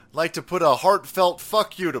like to put a heartfelt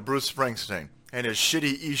fuck you to Bruce Springsteen and his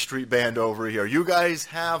shitty E Street Band over here. You guys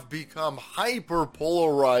have become hyper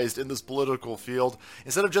polarized in this political field.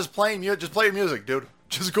 Instead of just playing music, just play your music, dude.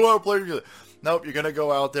 Just go out and play your music. Nope, you're gonna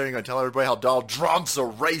go out there and you're gonna tell everybody how Donald Trump's a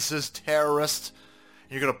racist terrorist.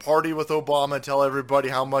 You're gonna party with Obama and tell everybody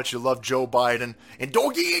how much you love Joe Biden and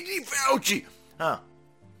don't get any Fauci.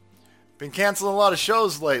 Been canceling a lot of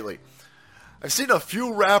shows lately. I've seen a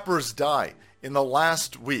few rappers die in the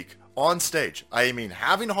last week on stage. I mean,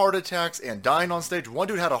 having heart attacks and dying on stage. One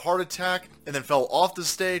dude had a heart attack and then fell off the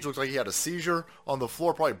stage. Looks like he had a seizure on the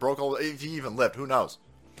floor. Probably broke all, if he even lived. Who knows?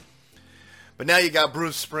 But now you got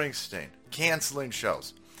Bruce Springsteen canceling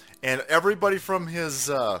shows. And everybody from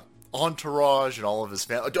his entourage and all of his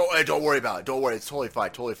family. Don't worry about it. Don't worry. It's totally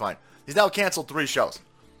fine. Totally fine. He's now canceled 3 shows.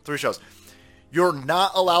 3 shows. You're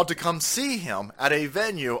not allowed to come see him at a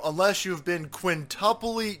venue unless you've been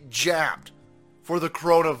quintuply jabbed for the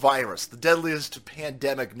coronavirus, the deadliest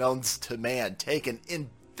pandemic known to man. Take an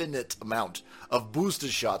infinite amount of booster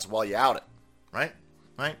shots while you're out it. Right?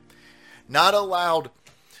 Right? Not allowed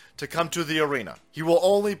to come to the arena. He will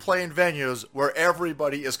only play in venues where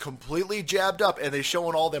everybody is completely jabbed up and they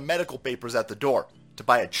showing all their medical papers at the door to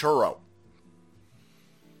buy a churro.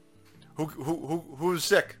 Who's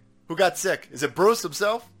sick? Who got sick? Is it Bruce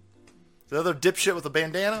himself? Is the other dipshit with a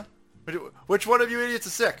bandana? Which one of you idiots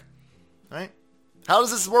is sick? Right? How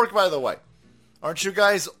does this work, by the way? Aren't you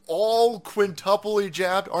guys all quintuply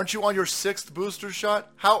jabbed? Aren't you on your 6th booster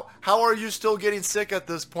shot? How are you still getting sick at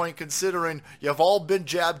this point, considering you've all been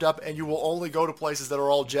jabbed up and you will only go to places that are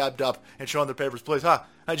all jabbed up and showing their papers? Please, how'd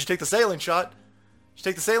you take the saline shot? Did you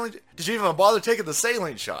take the saline? Did you even bother taking the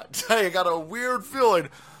saline shot? I got a weird feeling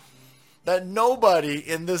that nobody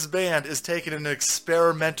in this band is taking an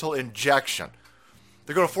experimental injection.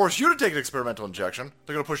 They're going to force you to take an experimental injection.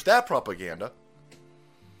 They're going to push that propaganda.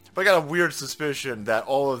 But I got a weird suspicion that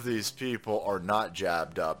all of these people are not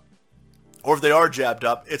jabbed up. Or if they are jabbed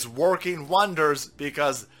up, it's working wonders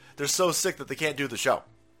because they're so sick that they can't do the show.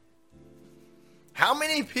 How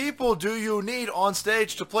many people do you need on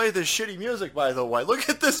stage to play this shitty music, by the way? Look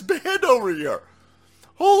at this band over here.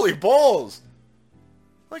 Holy balls.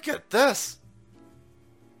 Look at this.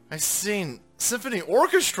 I've seen symphony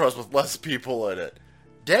orchestras with less people in it.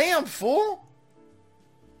 Damn, fool.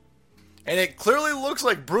 And it clearly looks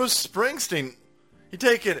like Bruce Springsteen. If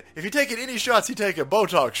you're taking any shots, he's taking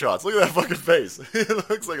Botox shots. Look at that fucking face. It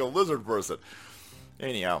looks like a lizard person.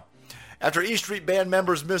 Anyhow, after E Street Band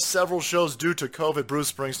members missed several shows due to COVID,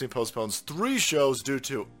 Bruce Springsteen postpones 3 shows due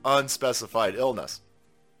to unspecified illness.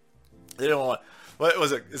 They don't want... What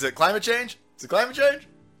was it? Is it climate change? Is it climate change?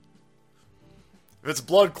 If it's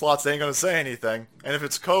blood clots, they ain't going to say anything. And if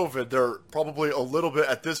it's COVID, they're probably a little bit,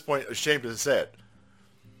 at this point, ashamed to say it.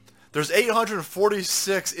 There's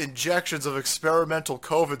 846 injections of experimental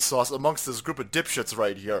COVID sauce amongst this group of dipshits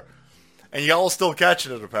right here. And y'all still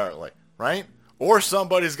catching it, apparently. Right? Or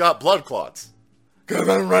somebody's got blood clots. Cause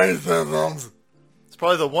I'm racism. It's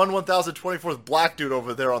probably the 1024th black dude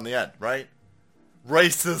over there on the end, right?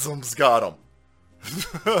 Racism's got him.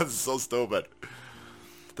 This is so stupid.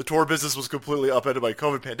 The tour business was completely upended by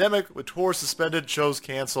COVID pandemic, with tours suspended, shows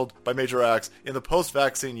canceled by major acts in the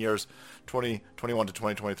post-vaccine years 2021 to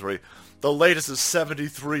 2023. The latest is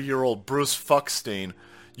 73-year-old Bruce Fuckstein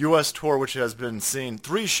U.S. tour, which has been seen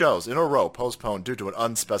 3 shows in a row postponed due to an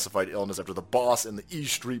unspecified illness after the boss in the E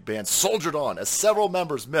Street Band soldiered on, as several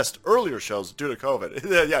members missed earlier shows due to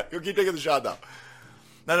COVID. Yeah, you'll keep taking the shot though.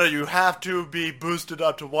 No, you have to be boosted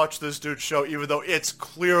up to watch this dude's show, even though it's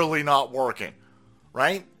clearly not working.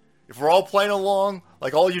 Right? If we're all playing along,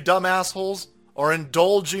 like all you dumb assholes are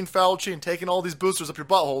indulging Fauci and taking all these boosters up your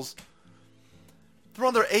buttholes, they're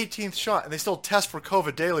on their 18th shot and they still test for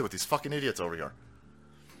COVID daily with these fucking idiots over here.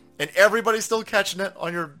 And everybody's still catching it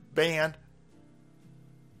on your band.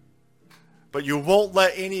 But you won't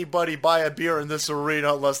let anybody buy a beer in this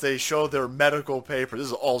arena unless they show their medical paper. This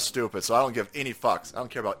is all stupid, so I don't give any fucks. I don't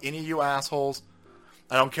care about any of you assholes.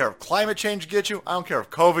 I don't care if climate change gets you. I don't care if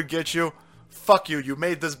COVID gets you. Fuck you. You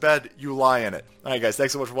made this bed. You lie in it. Alright guys,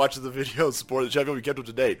 thanks so much for watching the video. Support the channel. We kept up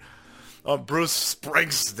to date on Bruce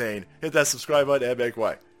Springsteen. Hit that subscribe button and make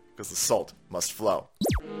way, because the salt must flow.